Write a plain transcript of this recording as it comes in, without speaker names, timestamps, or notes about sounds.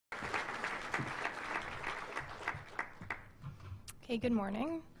Hey, good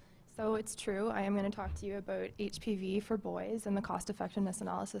morning. So it's true, I am going to talk to you about HPV for boys and the cost effectiveness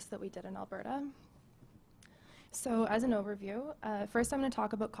analysis that we did in Alberta. So as an overview, first I'm going to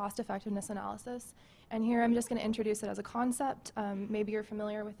talk about cost effectiveness analysis, and here I'm just going to introduce it as a concept. Maybe you're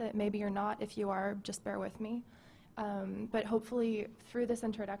familiar with it, maybe you're not. If you are, just bear with me. But hopefully through this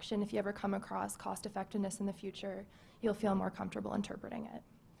introduction, if you ever come across cost effectiveness in the future, you'll feel more comfortable interpreting it.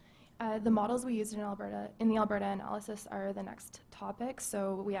 The models we used in the Alberta analysis are the next topic.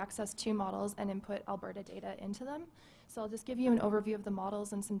 So we accessed two models and input Alberta data into them. So I'll just give you an overview of the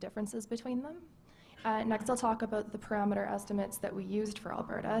models and some differences between them. Next, I'll talk about the parameter estimates that we used for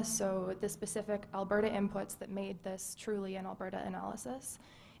Alberta, so the specific Alberta inputs that made this truly an Alberta analysis.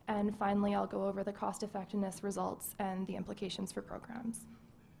 And finally, I'll go over the cost effectiveness results and the implications for programs.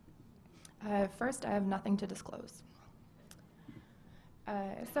 First, I have nothing to disclose.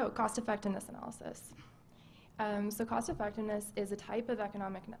 So cost effectiveness analysis. So cost effectiveness is a type of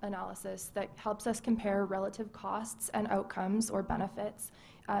economic analysis that helps us compare relative costs and outcomes or benefits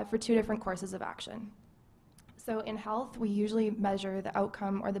for two different courses of action. So in health, we usually measure the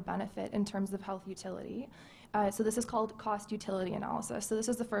outcome or the benefit in terms of health utility. So this is called cost utility analysis. So this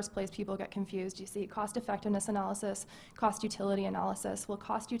is the first place people get confused. You see cost effectiveness analysis, cost utility analysis. Well,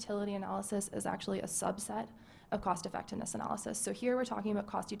 cost utility analysis is actually a subset of cost effectiveness analysis. So here we're talking about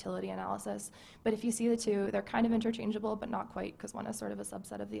cost utility analysis, but if you see the two, they're kind of interchangeable, but not quite, because one is sort of a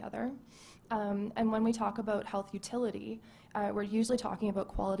subset of the other. And when we talk about health utility, we're usually talking about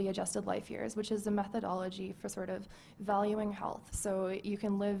quality adjusted life years, which is a methodology for sort of valuing health. So you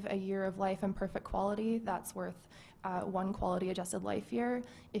can live a year of life in perfect quality, that's worth one quality adjusted life year.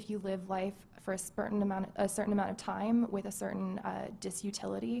 If you live life for a certain amount of time with a certain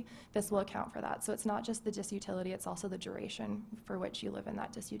disutility, this will account for that. So it's not just the disutility, it's also the duration for which you live in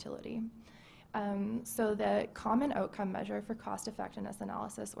that disutility. So the common outcome measure for cost effectiveness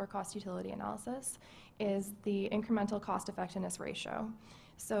analysis or cost utility analysis is the incremental cost effectiveness ratio.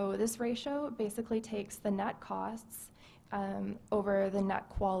 So this ratio basically takes the net costs over the net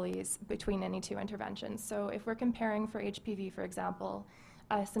qualities between any two interventions. So if we're comparing for HPV, for example,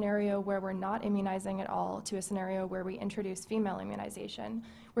 a scenario where we're not immunizing at all to a scenario where we introduce female immunization,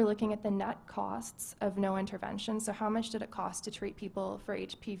 we're looking at the net costs of no intervention. So how much did it cost to treat people for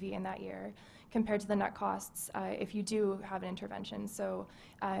HPV in that year compared to the net costs if you do have an intervention? So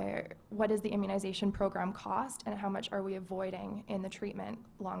what does the immunization program cost and how much are we avoiding in the treatment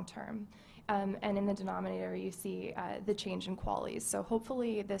long term? And in the denominator, you see the change in qualities. So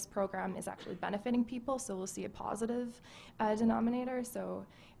hopefully this program is actually benefiting people, so we'll see a positive denominator. So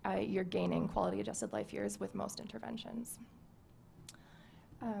you're gaining quality adjusted life years with most interventions.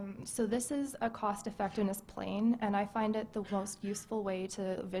 So this is a cost effectiveness plane, and I find it the most useful way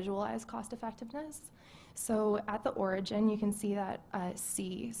to visualize cost effectiveness. So at the origin, you can see that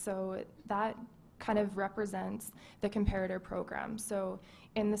C. So that kind of represents the comparator program. So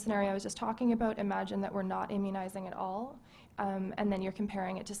in the scenario I was just talking about, imagine that we're not immunizing at all, and then you're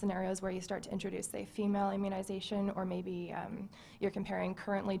comparing it to scenarios where you start to introduce, say, female immunization, or maybe you're comparing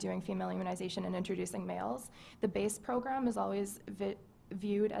currently doing female immunization and introducing males. The base program is always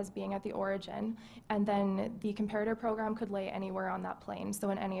viewed as being at the origin, and then the comparator program could lay anywhere on that plane, so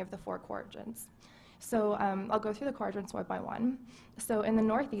in any of the four quadrants. So I'll go through the quadrants one by one. So in the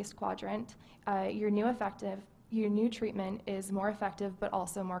northeast quadrant, your new treatment is more effective but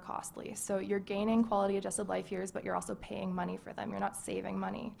also more costly. So you're gaining quality adjusted life years, but you're also paying money for them. You're not saving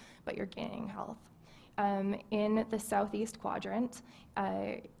money, but you're gaining health. In the southeast quadrant,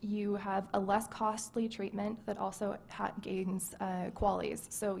 you have a less costly treatment that also gains qualities.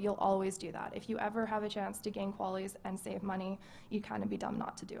 So you'll always do that. If you ever have a chance to gain qualities and save money, you'd kind of be dumb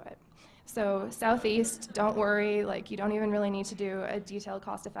not to do it. So southeast, don't worry, like you don't even really need to do a detailed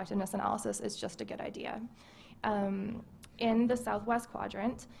cost effectiveness analysis. It's just a good idea. In the southwest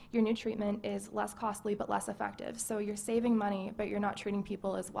quadrant, your new treatment is less costly but less effective. So you're saving money, but you're not treating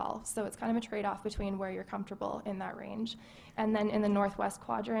people as well. So it's kind of a trade-off between where you're comfortable in that range. And then in the northwest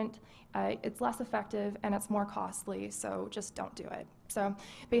quadrant, it's less effective and it's more costly, so just don't do it. So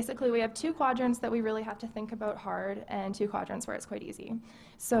basically we have two quadrants that we really have to think about hard and two quadrants where it's quite easy.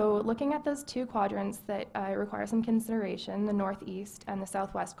 So looking at those two quadrants that require some consideration, the northeast and the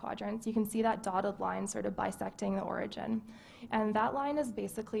southwest quadrants, you can see that dotted line sort of bisecting the origin. And that line is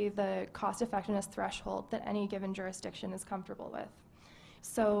basically the cost effectiveness threshold that any given jurisdiction is comfortable with.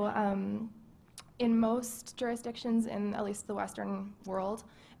 So in most jurisdictions in at least the Western world,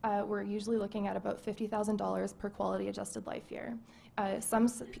 we're usually looking at about $50,000 per quality adjusted life year. Some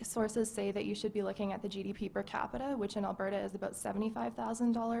sources say that you should be looking at the GDP per capita, which in Alberta is about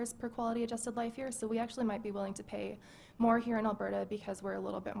 $75,000 per quality adjusted life year, so we actually might be willing to pay more here in Alberta because we're a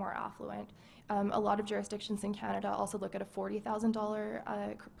little bit more affluent. A lot of jurisdictions in Canada also look at a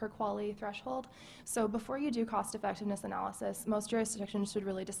 $40,000 per QALY threshold. So before you do cost effectiveness analysis, most jurisdictions should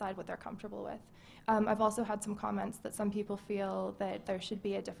really decide what they're comfortable with. I've also had some comments that some people feel that there should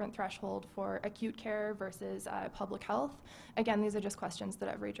be a different threshold for acute care versus public health. Again, these are just questions that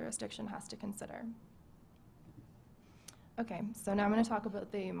every jurisdiction has to consider. Okay, so now I'm going to talk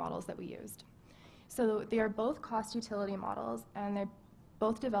about the models that we used. So they are both cost utility models, and they're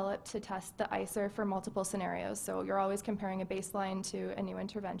both developed to test the ICER for multiple scenarios. So you're always comparing a baseline to a new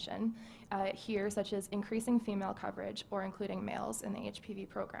intervention here, such as increasing female coverage or including males in the HPV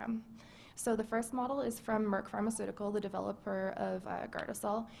program. So the first model is from Merck Pharmaceutical, the developer of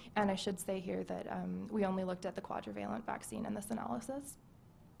Gardasil, and I should say here that we only looked at the quadrivalent vaccine in this analysis.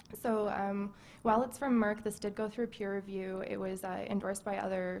 So while it's from Merck, this did go through peer review. It was endorsed by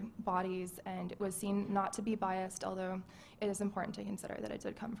other bodies, and it was seen not to be biased, although it is important to consider that it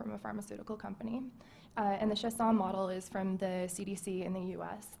did come from a pharmaceutical company. And the Chesson model is from the CDC in the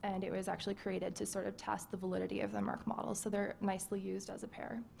US, and it was actually created to sort of test the validity of the Merck model, so they're nicely used as a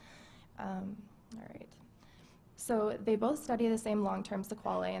pair. All right. So they both study the same long-term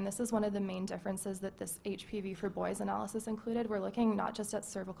sequelae, and this is one of the main differences that this HPV for boys analysis included. We're looking not just at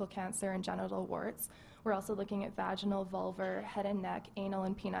cervical cancer and genital warts, we're also looking at vaginal, vulvar, head and neck, anal,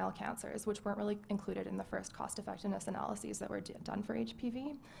 and penile cancers, which weren't really included in the first cost-effectiveness analyses that were done for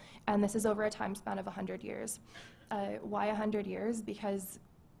HPV. And this is over a time span of 100 years. Why 100 years? Because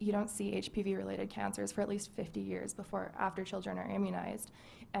you don't see HPV-related cancers for at least 50 years after children are immunized,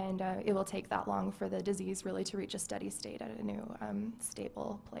 and it will take that long for the disease really to reach a steady state at a new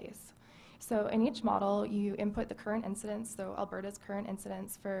stable place. So in each model, you input the current incidence, so Alberta's current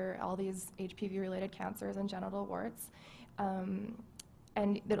incidence for all these HPV-related cancers and genital warts,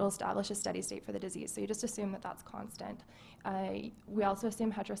 and it'll establish a steady state for the disease. So you just assume that that's constant. We also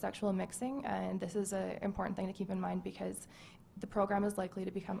assume heterosexual mixing, and this is an important thing to keep in mind because the program is likely to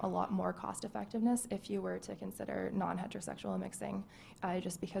become a lot more cost-effectiveness if you were to consider non-heterosexual mixing,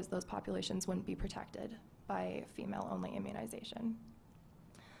 just because those populations wouldn't be protected by female-only immunization.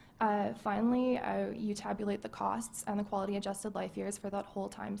 Finally, you tabulate the costs and the quality-adjusted life years for that whole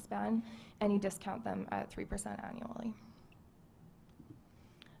time span, and you discount them at 3% annually.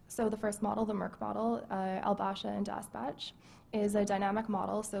 So the first model, the Merck model, Elbasha and Dasbach, is a dynamic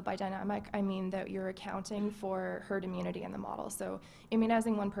model. So by dynamic, I mean that you're accounting for herd immunity in the model. So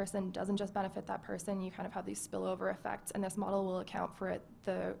immunizing one person doesn't just benefit that person, you kind of have these spillover effects, and this model will account for it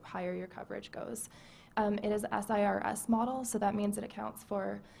the higher your coverage goes. It is a SIRS model, so that means it accounts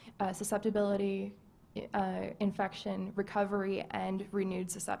for susceptibility, infection, recovery, and renewed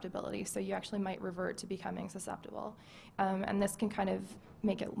susceptibility. So you actually might revert to becoming susceptible. And this can kind of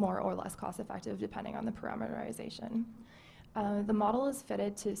make it more or less cost effective depending on the parameterization. The model is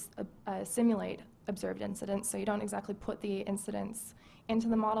fitted to simulate observed incidence, so you don't exactly put the incidence into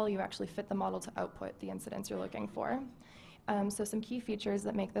the model, you actually fit the model to output the incidence you're looking for. So some key features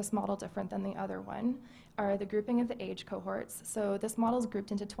that make this model different than the other one are the grouping of the age cohorts. So this model is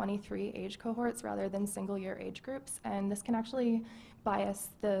grouped into 23 age cohorts rather than single-year age groups, and this can actually bias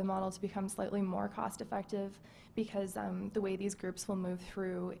the model to become slightly more cost-effective because the way these groups will move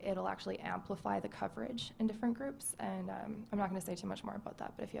through, it'll actually amplify the coverage in different groups, and I'm not going to say too much more about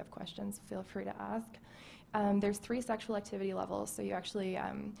that, but if you have questions, feel free to ask. There's 3 sexual activity levels, so you actually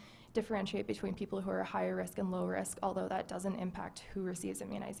differentiate between people who are higher risk and low risk, although that doesn't impact who receives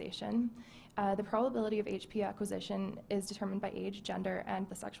immunization. The probability of HPV acquisition is determined by age, gender, and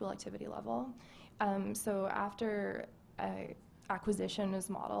the sexual activity level. So after acquisition is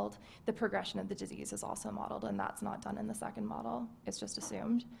modeled, the progression of the disease is also modeled, and that's not done in the second model. It's just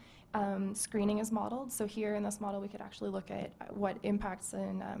assumed. Screening is modeled, so here in this model we could actually look at what impacts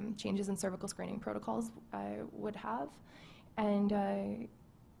and changes in cervical screening protocols would have, and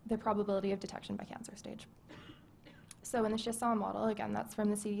the probability of detection by cancer stage. So in the Chesson model, again, that's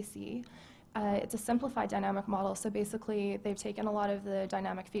from the CDC, it's a simplified dynamic model, so basically they've taken a lot of the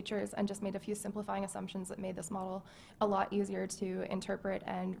dynamic features and just made a few simplifying assumptions that made this model a lot easier to interpret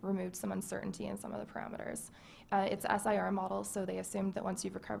and removed some uncertainty in some of the parameters. It's a SIR model, so they assumed that once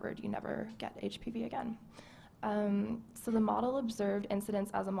you've recovered, you never get HPV again. So the model observed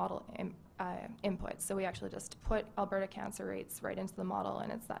incidence as a model input, so we actually just put Alberta cancer rates right into the model,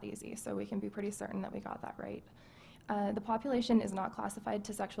 and it's that easy, so we can be pretty certain that we got that right. The population is not classified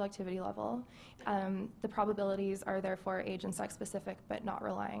to sexual activity level. The probabilities are therefore age and sex specific, but not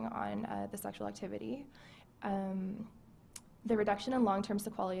relying on the sexual activity. The reduction in long-term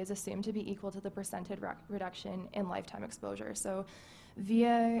sequelae is assumed to be equal to the percentage reduction in lifetime exposure. So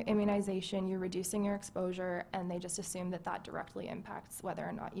via immunization, you're reducing your exposure, and they just assume that that directly impacts whether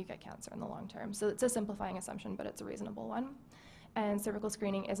or not you get cancer in the long term. So it's a simplifying assumption, but it's a reasonable one. And cervical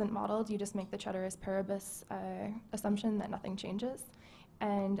screening isn't modeled. You just make the ceteris paribus assumption that nothing changes.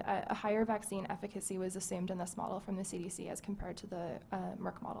 And a higher vaccine efficacy was assumed in this model from the CDC as compared to the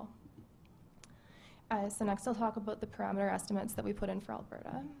Merck model. So next I'll talk about the parameter estimates that we put in for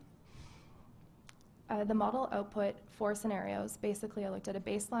Alberta. The model output 4 scenarios. Basically, I looked at a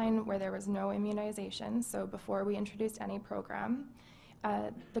baseline where there was no immunization, so before we introduced any program.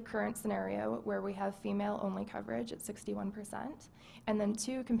 The current scenario where we have female-only coverage at 61%, and then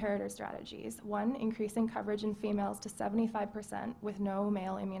 2 comparator strategies. 1, increasing coverage in females to 75% with no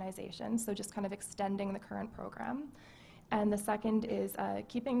male immunization, so just kind of extending the current program. And the second is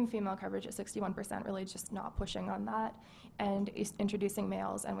keeping female coverage at 61%, really just not pushing on that, and introducing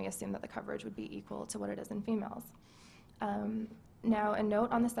males, and we assume that the coverage would be equal to what it is in females. Now, a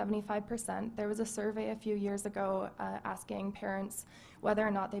note on the 75%, there was a survey a few years ago asking parents whether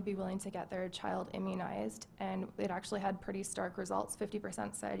or not they'd be willing to get their child immunized, and it actually had pretty stark results.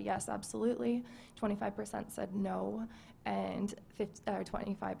 50% said yes, absolutely, 25% said no, and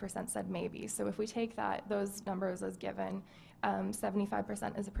 25% said maybe. So if we take those numbers as given,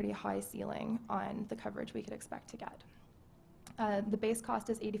 75% is a pretty high ceiling on the coverage we could expect to get. The base cost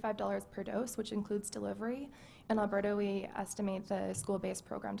is $85 per dose, which includes delivery. In Alberta, we estimate the school-based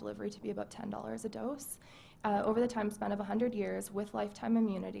program delivery to be about $10 a dose. Over the time span of 100 years, with lifetime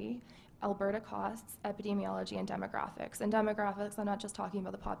immunity, Alberta costs epidemiology and demographics. And demographics, I'm not just talking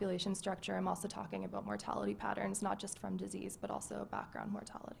about the population structure, I'm also talking about mortality patterns, not just from disease, but also background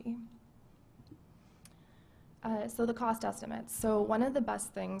mortality. So the cost estimates. So one of the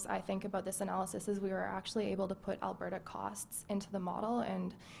best things I think about this analysis is we were actually able to put Alberta costs into the model,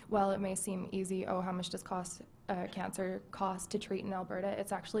 and while it may seem easy, oh, how much does cancer cost to treat in Alberta,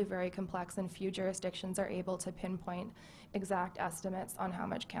 it's actually very complex, and few jurisdictions are able to pinpoint exact estimates on how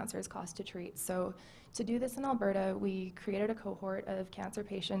much cancers cost to treat. So to do this in Alberta, we created a cohort of cancer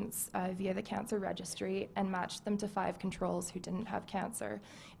patients via the cancer registry and matched them to 5 controls who didn't have cancer,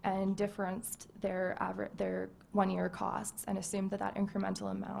 and differenced their one-year costs and assumed that that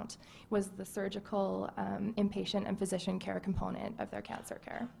incremental amount was the surgical, inpatient, and physician care component of their cancer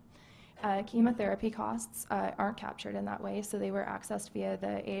care. Chemotherapy costs aren't captured in that way, so they were accessed via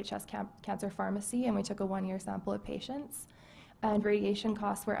the AHS Cancer Pharmacy, and we took a 1-year sample of patients. And radiation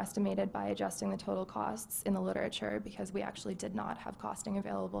costs were estimated by adjusting the total costs in the literature, because we actually did not have costing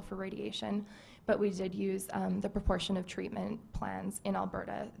available for radiation, but we did use the proportion of treatment plans in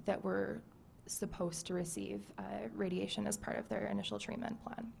Alberta that were supposed to receive radiation as part of their initial treatment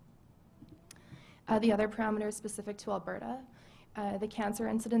plan. The other parameters specific to Alberta, the cancer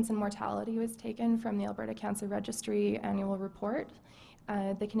incidence and mortality was taken from the Alberta Cancer Registry annual report.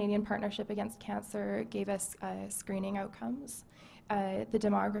 The Canadian Partnership Against Cancer gave us screening outcomes. The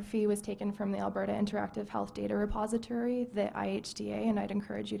demography was taken from the Alberta Interactive Health Data Repository, the IHDA, and I'd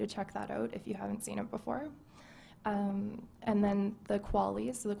encourage you to check that out if you haven't seen it before. And then the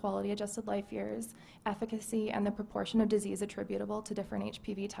QALYs, so the quality adjusted life years, efficacy, and the proportion of disease attributable to different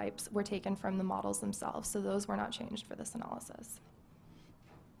HPV types were taken from the models themselves, so those were not changed for this analysis.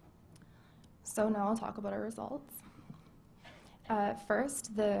 So now I'll talk about our results.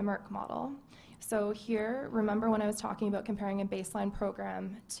 First, the Merck model. So here, remember when I was talking about comparing a baseline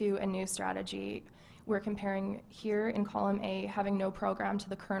program to a new strategy, we're comparing here in column A, having no program, to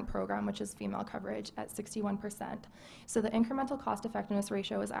the current program, which is female coverage at 61%. So the incremental cost effectiveness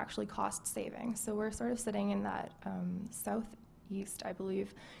ratio is actually cost saving. So we're sort of sitting in that southeast, I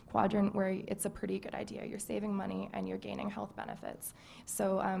believe, quadrant where it's a pretty good idea. You're saving money and you're gaining health benefits.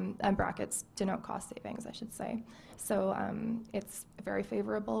 So, and brackets denote cost savings, I should say. So it's very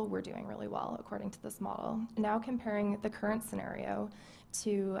favorable. We're doing really well according to this model. Now comparing the current scenario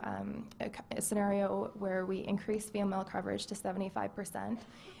to a scenario where we increase female coverage to 75%.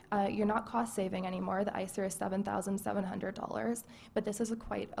 You're not cost saving anymore. The ICER is $7,700, but this is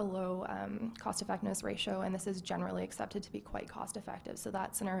quite a low cost effectiveness ratio, and this is generally accepted to be quite cost effective, so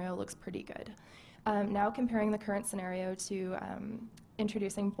that scenario looks pretty good. Now comparing the current scenario to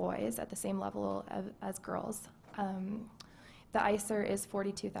introducing boys at the same level as girls. The ICER is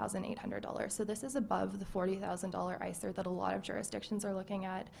 $42,800, so this is above the $40,000 ICER that a lot of jurisdictions are looking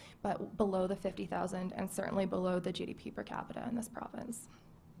at, but below the $50,000 and certainly below the GDP per capita in this province.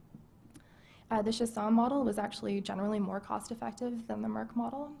 The Chesson model was actually generally more cost-effective than the Merck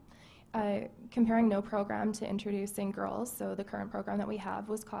model. Comparing no program to introducing girls, so the current program that we have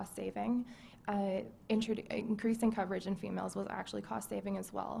was cost-saving. Increasing coverage in females was actually cost-saving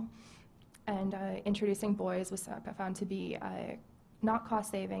as well. And introducing boys was found to be not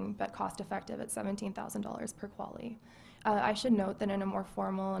cost saving, but cost effective at $17,000 per QALY. I should note that in a more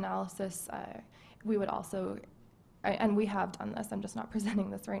formal analysis, we would also, and we have done this, I'm just not presenting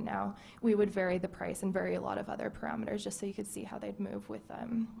this right now, we would vary the price and vary a lot of other parameters just so you could see how they'd move with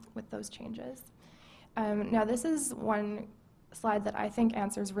those changes. Now this is one slide that I think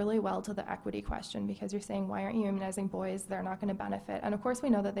answers really well to the equity question, because you're saying, why aren't you immunizing boys? They're not going to benefit. And of course we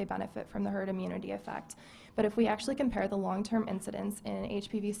know that they benefit from the herd immunity effect. But if we actually compare the long-term incidence in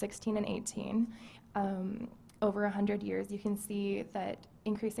HPV 16 and 18 over 100 years, you can see that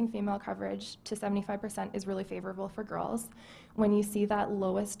increasing female coverage to 75% is really favorable for girls. When you see that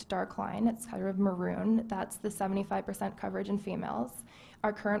lowest dark line, it's kind of maroon, that's the 75% coverage in females.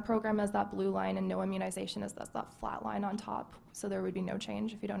 Our current program is that blue line, and no immunization is that flat line on top, so there would be no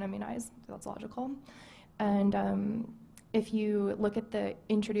change if you don't immunize. So that's logical. And if you look at the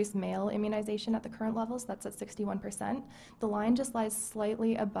introduced male immunization at the current levels, that's at 61%. The line just lies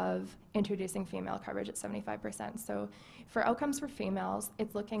slightly above introducing female coverage at 75%. So for outcomes for females,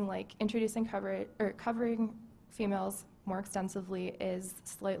 it's looking like introducing coverage, or covering females more extensively is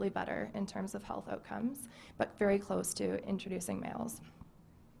slightly better in terms of health outcomes, but very close to introducing males.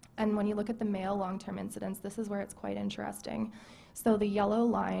 And when you look at the male long-term incidence, this is where it's quite interesting. So the yellow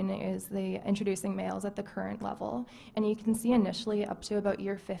line is the introducing males at the current level, and you can see initially up to about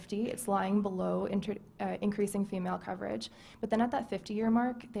year 50, it's lying below increasing female coverage. But then at that 50-year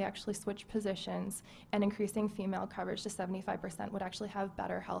mark, they actually switch positions, and increasing female coverage to 75% would actually have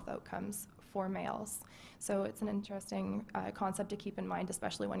better health outcomes for males. So it's an interesting concept to keep in mind,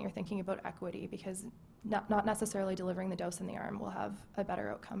 especially when you're thinking about equity, because not necessarily delivering the dose in the arm will have a better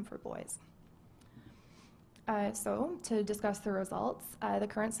outcome for boys. So to discuss the results, the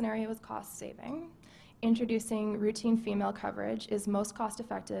current scenario is cost saving. Introducing routine female coverage is most cost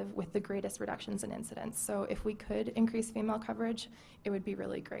effective with the greatest reductions in incidence. So if we could increase female coverage, it would be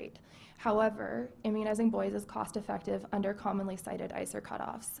really great. However, immunizing boys is cost effective under commonly cited ICER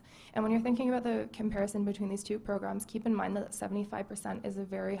cutoffs. And when you're thinking about the comparison between these two programs, keep in mind that 75% is a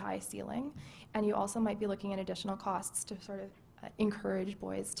very high ceiling, and you also might be looking at additional costs to sort of encourage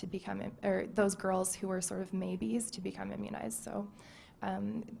boys to become, or those girls who are sort of maybes to become immunized. So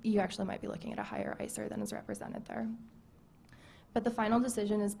you actually might be looking at a higher ICER than is represented there. But the final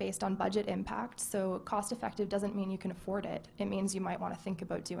decision is based on budget impact, so cost effective doesn't mean you can afford it. It means you might want to think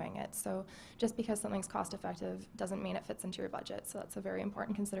about doing it. So just because something's cost effective doesn't mean it fits into your budget, so that's a very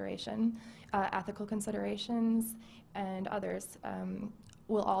important consideration. Ethical considerations and others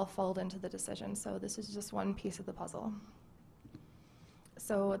will all fold into the decision, so this is just one piece of the puzzle.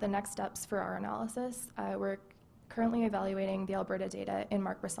 So the next steps for our analysis, we're currently evaluating the Alberta data in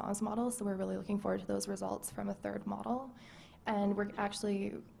Marc Bresson's model, so we're really looking forward to those results from a third model. And we're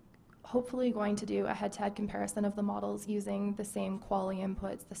actually hopefully going to do a head-to-head comparison of the models using the same QALY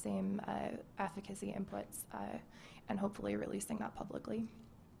inputs, the same efficacy inputs, and hopefully releasing that publicly.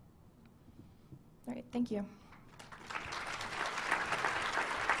 All right, thank you.